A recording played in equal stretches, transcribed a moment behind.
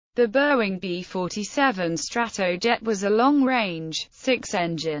The Boeing B-47 Stratojet was a long-range,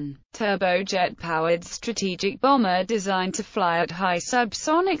 six-engine, turbojet-powered strategic bomber designed to fly at high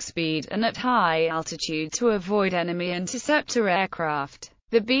subsonic speed and at high altitude to avoid enemy interceptor aircraft.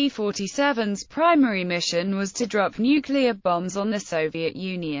 The B-47's primary mission was to drop nuclear bombs on the Soviet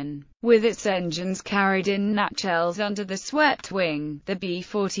Union. With its engines carried in nacelles under the swept wing, the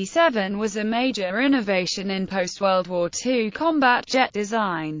B-47 was a major innovation in post-World War II combat jet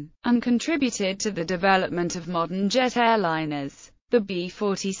design, and contributed to the development of modern jet airliners. The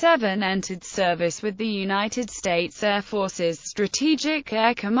B-47 entered service with the United States Air Force's Strategic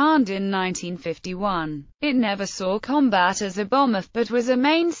Air Command in 1951. It never saw combat as a bomber, but was a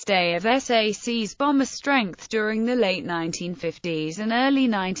mainstay of SAC's bomber strength during the late 1950s and early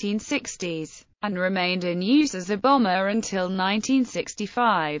 1960s, and remained in use as a bomber until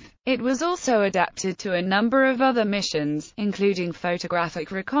 1965. It was also adapted to a number of other missions, including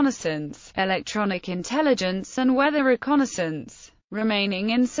photographic reconnaissance, electronic intelligence and weather reconnaissance,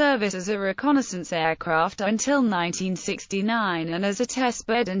 remaining in service as a reconnaissance aircraft until 1969 and as a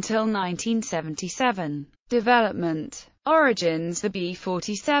testbed until 1977. Development. Origins. The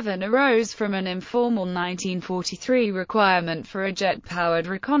B-47 arose from an informal 1943 requirement for a jet-powered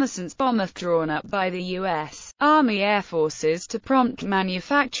reconnaissance bomber drawn up by the U.S. Army Air Forces to prompt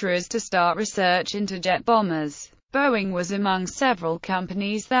manufacturers to start research into jet bombers. Boeing was among several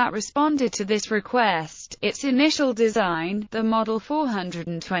companies that responded to this request. Its initial design, the Model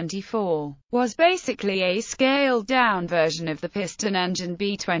 424, was basically a scaled-down version of the piston-engine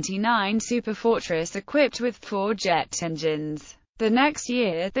B-29 Superfortress equipped with 4 jet engines. The next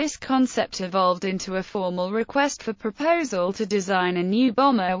year, this concept evolved into a formal request for proposal to design a new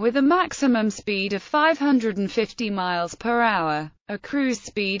bomber with a maximum speed of 550 miles per hour, a cruise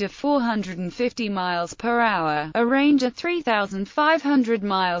speed of 450 miles per hour, a range of 3,500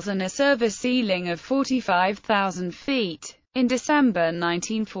 miles and a service ceiling of 45,000 feet. In December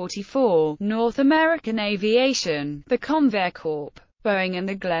 1944, North American Aviation, the Convair Corp., Boeing and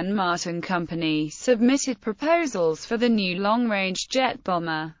the Glenn Martin Company submitted proposals for the new long-range jet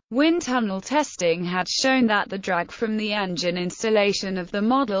bomber. Wind tunnel testing had shown that the drag from the engine installation of the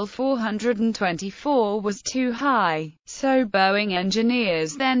Model 424 was too high, so Boeing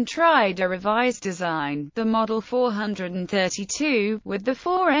engineers then tried a revised design, the Model 432, with the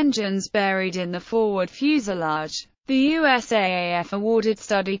 4 engines buried in the forward fuselage. The USAAF awarded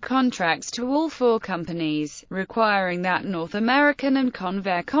study contracts to all 4 companies, requiring that North American and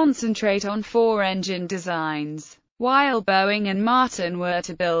Convair concentrate on 4-engine designs, while Boeing and Martin were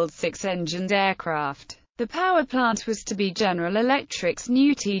to build 6-engined aircraft. The power plant was to be General Electric's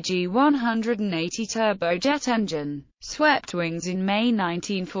new TG-180 turbojet engine. Swept wings. In May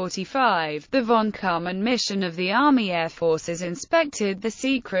 1945, the von Karman mission of the Army Air Forces inspected the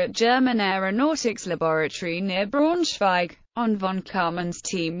secret German aeronautics laboratory near Braunschweig. On von Karman's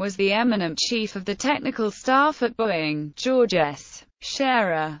team was the eminent chief of the technical staff at Boeing, George S.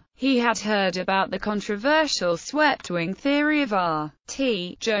 Scherer. He had heard about the controversial swept-wing theory of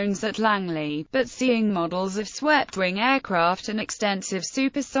R.T. Jones at Langley, but seeing models of swept-wing aircraft and extensive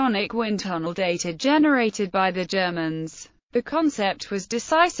supersonic wind tunnel data generated by the Germans, the concept was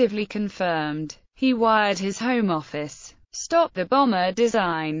decisively confirmed. He wired his home office, stopped the bomber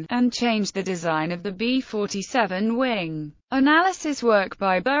design, and changed the design of the B-47 wing. Analysis work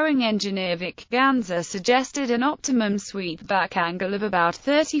by Boeing engineer Vic Ganser suggested an optimum sweep-back angle of about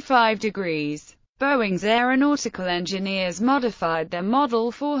 35 degrees. Boeing's aeronautical engineers modified their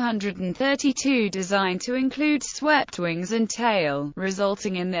Model 432 design to include swept wings and tail,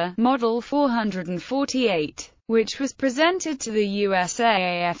 resulting in the Model 448, which was presented to the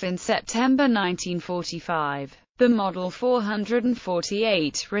USAAF in September 1945. The Model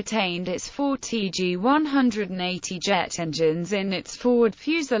 448 retained its 4 TG-180 jet engines in its forward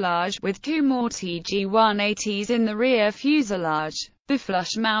fuselage, with 2 more TG-180s in the rear fuselage. The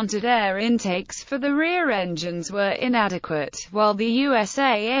flush-mounted air intakes for the rear engines were inadequate, while the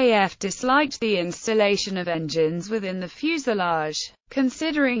USAAF disliked the installation of engines within the fuselage,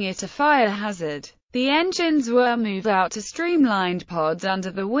 considering it a fire hazard. The engines were moved out to streamlined pods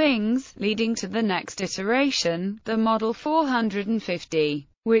under the wings, leading to the next iteration, the Model 450,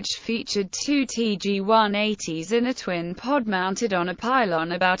 which featured 2 TG-180s in a twin pod mounted on a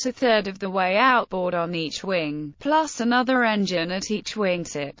pylon about a third of the way outboard on each wing, plus another engine at each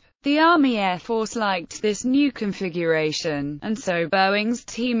wingtip. The Army Air Force liked this new configuration, and so Boeing's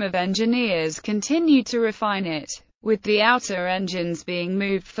team of engineers continued to refine it. with the outer engines being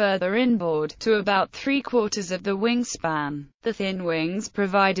moved further inboard, to about 3/4 of the wingspan. The thin wings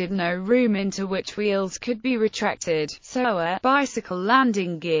provided no room into which wheels could be retracted, so a bicycle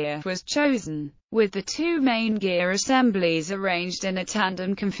landing gear was chosen, with the two main gear assemblies arranged in a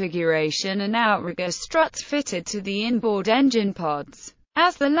tandem configuration and outrigger struts fitted to the inboard engine pods.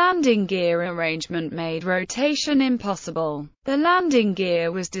 As the landing gear arrangement made rotation impossible, the landing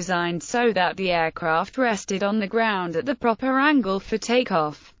gear was designed so that the aircraft rested on the ground at the proper angle for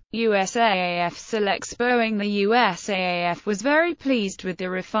takeoff. USAAF selects Boeing. The USAAF was very pleased with the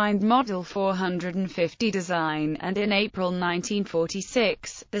refined Model 450 design, and in April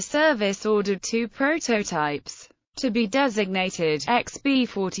 1946, the service ordered two prototypes to be designated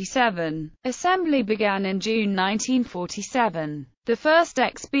XB-47. Assembly began in June 1947. The first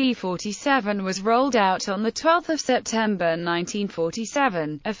XB-47 was rolled out on the 12th of September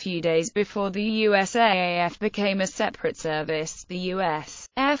 1947, a few days before the USAAF became a separate service, the U.S.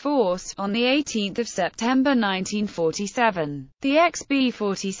 Air Force, on the 18th of September 1947. The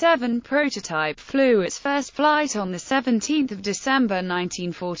XB-47 prototype flew its first flight on the 17th of December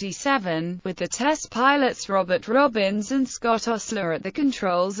 1947, with the test pilots Robert Robbins and Scott Osler at the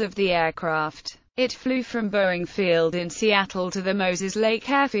controls of the aircraft. It flew from Boeing Field in Seattle to the Moses Lake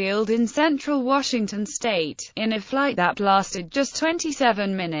Airfield in central Washington state, in a flight that lasted just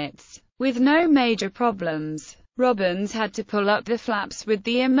 27 minutes, with no major problems. Robbins had to pull up the flaps with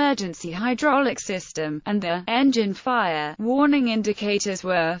the emergency hydraulic system, and the engine fire warning indicators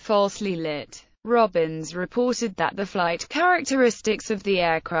were falsely lit. Robbins reported that the flight characteristics of the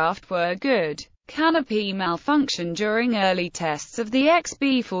aircraft were good. Canopy malfunctioned during early tests of the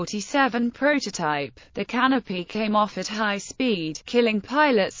XB-47 prototype. The canopy came off at high speed, killing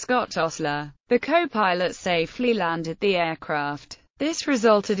pilot Scott Osler. The co-pilot safely landed the aircraft. This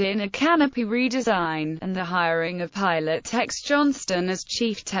resulted in a canopy redesign, and the hiring of pilot Tex Johnston as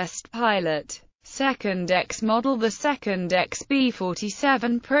chief test pilot. Second X model. The second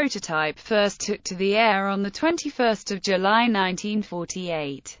XB-47 prototype first took to the air on the 21st of July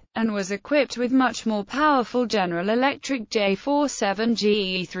 1948, and was equipped with much more powerful General Electric J-47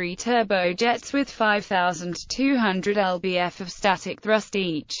 GE3 turbojets with 5,200 lbf of static thrust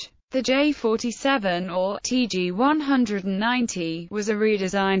each. The J-47, or TG-190, was a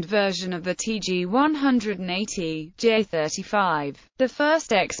redesigned version of the TG-180 J-35. The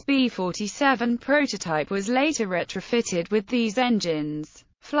first XB-47 prototype was later retrofitted with these engines.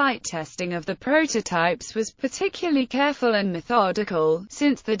 Flight testing of the prototypes was particularly careful and methodical,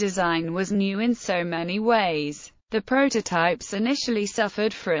 since the design was new in so many ways. The prototypes initially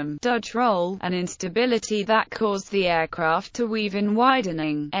suffered from dodge roll, an instability that caused the aircraft to weave in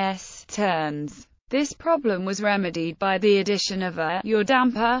widening S-turns. This problem was remedied by the addition of a yaw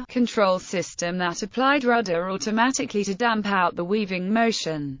damper control system that applied rudder automatically to damp out the weaving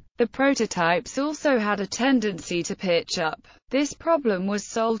motion. The prototypes also had a tendency to pitch up. This problem was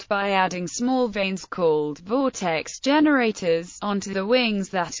solved by adding small vanes called vortex generators onto the wings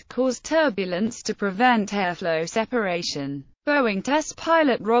that caused turbulence to prevent airflow separation. Boeing test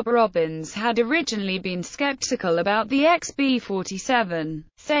pilot Rob Robbins had originally been skeptical about the XB-47,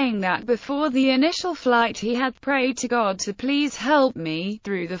 saying that before the initial flight he had prayed to God to please help me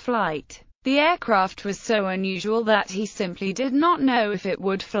through the flight. The aircraft was so unusual that he simply did not know if it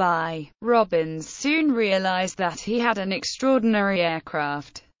would fly. Robbins soon realized that he had an extraordinary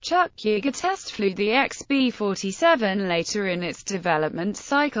aircraft. Chuck Yeager test flew the XB-47 later in its development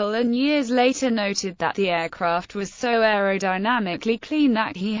cycle, and years later noted that the aircraft was so aerodynamically clean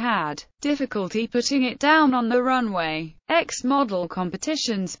that he had difficulty putting it down on the runway. X-model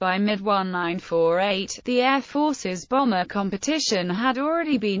competitions. By mid-1948, the Air Force's bomber competition had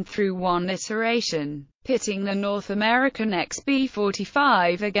already been through one iteration, pitting the North American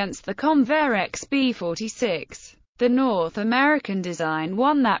XB-45 against the Convair XB-46. The North American design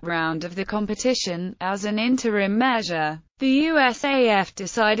won that round of the competition. As an interim measure, the USAF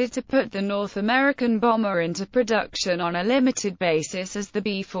decided to put the North American bomber into production on a limited basis as the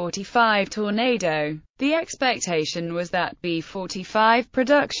B-45 Tornado. The expectation was that B-45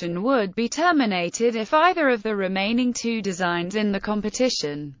 production would be terminated if either of the remaining two designs in the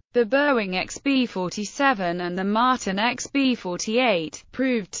competition, the Boeing XB-47 and the Martin XB-48,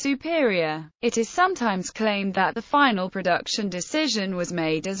 proved superior. It is sometimes claimed that the final production decision was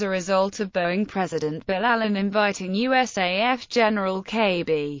made as a result of Boeing President Bill Allen inviting USAF General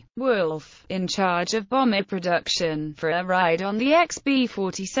K.B. Wolf, in charge of bomber production, for a ride on the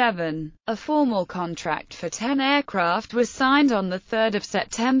XB-47. A formal contract for 10 aircraft was signed on 3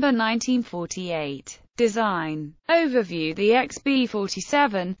 September 1948. Design overview. The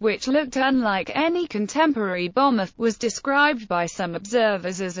B-47, which looked unlike any contemporary bomber, was described by some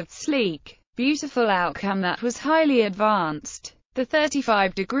observers as a sleek, beautiful outcome that was highly advanced. The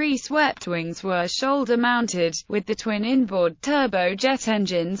 35-degree swept wings were shoulder-mounted, with the twin inboard turbojet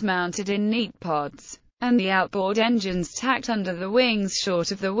engines mounted in neat pods, and the outboard engines tacked under the wings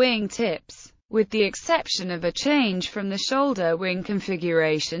short of the wing tips, with the exception of a change from the shoulder wing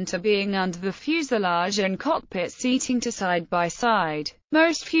configuration to being under the fuselage and cockpit seating to side-by-side.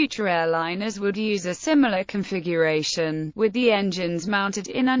 Most future airliners would use a similar configuration, with the engines mounted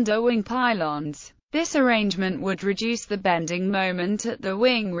in underwing pylons. This arrangement would reduce the bending moment at the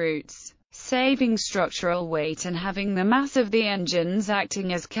wing roots, saving structural weight and having the mass of the engines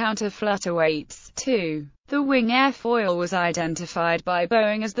acting as counter-flutter weights. 2. The wing airfoil was identified by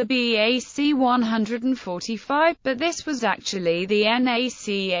Boeing as the BAC-145, but this was actually the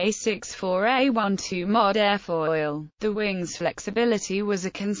NACA-64A-12 mod airfoil. The wing's flexibility was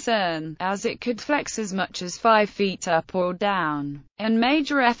a concern, as it could flex as much as 5 feet up or down, and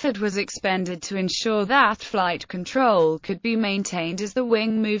major effort was expended to ensure that flight control could be maintained as the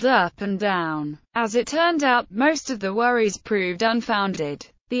wing moved up and down. As it turned out, most of the worries proved unfounded.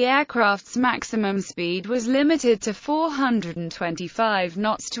 The aircraft's maximum speed was limited to 425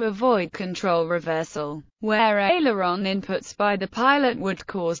 knots to avoid control reversal, where aileron inputs by the pilot would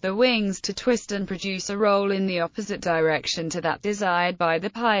cause the wings to twist and produce a roll in the opposite direction to that desired by the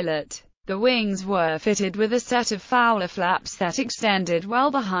pilot. The wings were fitted with a set of Fowler flaps that extended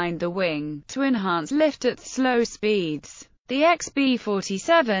well behind the wing, to enhance lift at slow speeds. The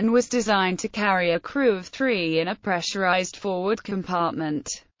B-47 was designed to carry a crew of 3 in a pressurized forward compartment,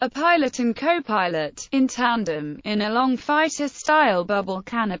 a pilot and co-pilot, in tandem, in a long fighter-style bubble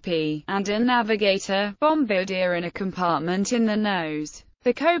canopy, and a navigator, bombardier in a compartment in the nose.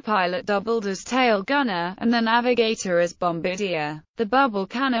 The co-pilot doubled as tail gunner, and the navigator as bombardier. The bubble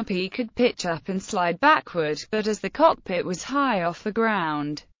canopy could pitch up and slide backward, but as the cockpit was high off the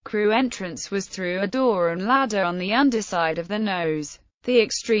ground, crew entrance was through a door and ladder on the underside of the nose. The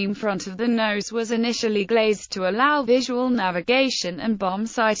extreme front of the nose was initially glazed to allow visual navigation and bomb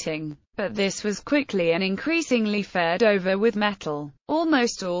sighting, but this was quickly and increasingly faired over with metal.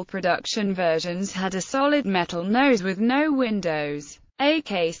 Almost all production versions had a solid metal nose with no windows. A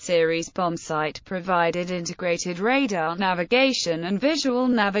K-series bombsight provided integrated radar navigation and visual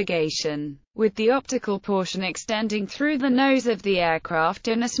navigation, with the optical portion extending through the nose of the aircraft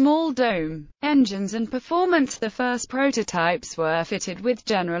in a small dome. Engines and performance. The first prototypes were fitted with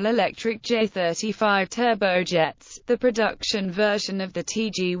General Electric J-35 turbojets, the production version of the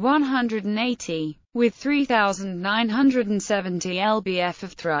TG-180, with 3,970 lb-ft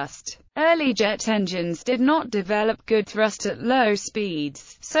of thrust. Early jet engines did not develop good thrust at low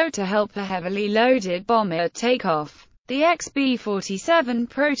speeds, so to help a heavily loaded bomber take off, the B-47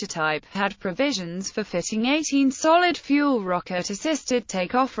 prototype had provisions for fitting 18 solid fuel rocket-assisted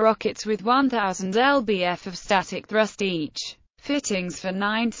takeoff rockets with 1,000 lb-ft of static thrust each. Fittings for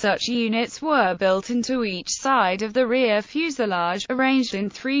 9 such units were built into each side of the rear fuselage, arranged in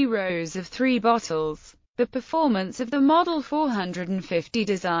 3 rows of 3 bottles. The performance of the Model 450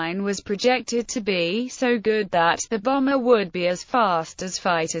 design was projected to be so good that the bomber would be as fast as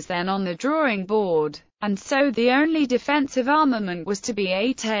fighters then on the drawing board, and so the only defensive armament was to be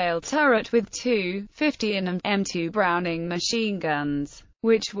a tail turret with 2 50 and M2 Browning machine guns,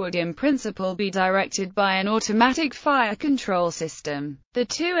 which would in principle be directed by an automatic fire control system. The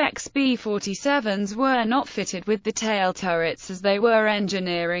 2 B-47s were not fitted with the tail turrets as they were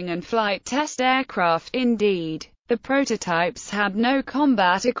engineering and flight test aircraft. Indeed, the prototypes had no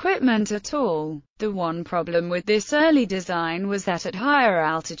combat equipment at all. The one problem with this early design was that at higher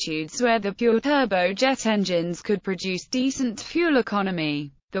altitudes where the pure turbojet engines could produce decent fuel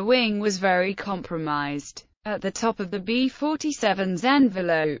economy, the wing was very compromised. At the top of the B-47's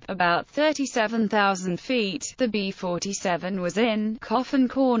envelope, about 37,000 feet, the B-47 was in coffin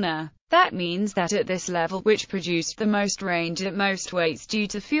corner. That means that at this level, which produced the most range at most weights due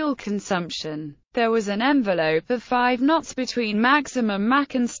to fuel consumption, there was an envelope of 5 knots between maximum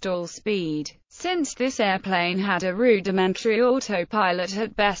Mach and stall speed. Since this airplane had a rudimentary autopilot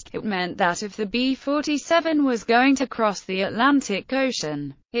at best, it meant that if the B-47 was going to cross the Atlantic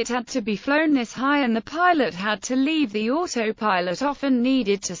Ocean, it had to be flown this high, and the pilot had to leave the autopilot off and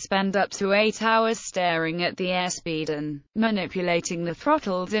needed to spend up to 8 hours staring at the airspeed and manipulating the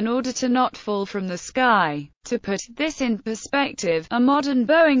throttles in order to not fall from the sky. To put this in perspective, a modern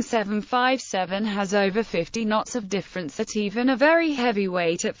Boeing 757 has over 50 knots of difference at even a very heavy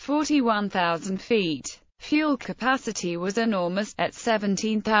weight at 41,000 feet. Fuel capacity was enormous, at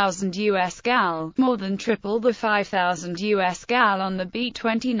 17,000 US gal, more than triple the 5,000 US gal on the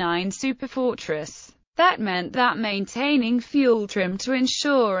B-29 Superfortress. That meant that maintaining fuel trim to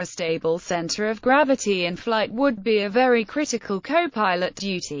ensure a stable center of gravity in flight would be a very critical co-pilot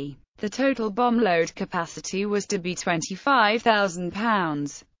duty. The total bomb load capacity was to be 25,000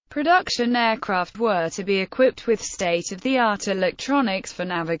 pounds. Production aircraft were to be equipped with state-of-the-art electronics for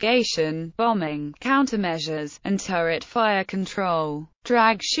navigation, bombing, countermeasures, and turret fire control.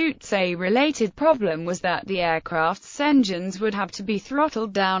 Drag chutes. A related problem was that the aircraft's engines would have to be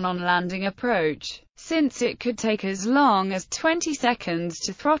throttled down on landing approach, since it could take as long as 20 seconds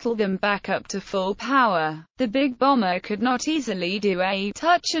to throttle them back up to full power. The big bomber could not easily do a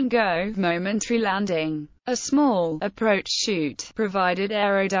touch-and-go momentary landing. A small approach chute provided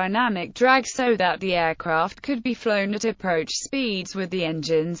aerodynamic drag so that the aircraft could be flown at approach speeds with the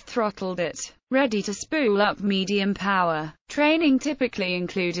engines throttled at, ready to spool up medium power. Training typically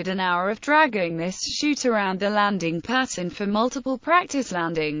included an hour of dragging this chute around the landing pattern for multiple practice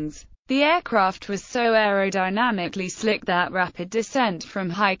landings. The aircraft was so aerodynamically slick that rapid descent from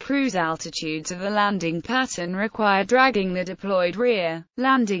high cruise altitudes of the landing pattern required dragging the deployed rear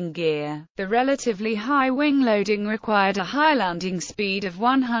landing gear. The relatively high wing loading required a high landing speed of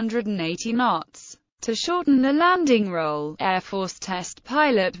 180 knots. To shorten the landing roll, Air Force test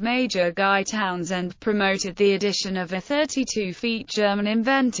pilot Major Guy Townsend promoted the addition of a 32-feet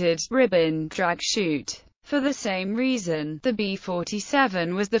German-invented ribbon drag chute. For the same reason, the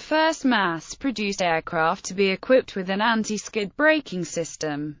B-47 was the first mass-produced aircraft to be equipped with an anti-skid braking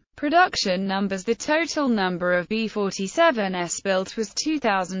system. Production numbers. The total number of B-47s built was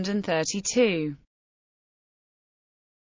 2,032.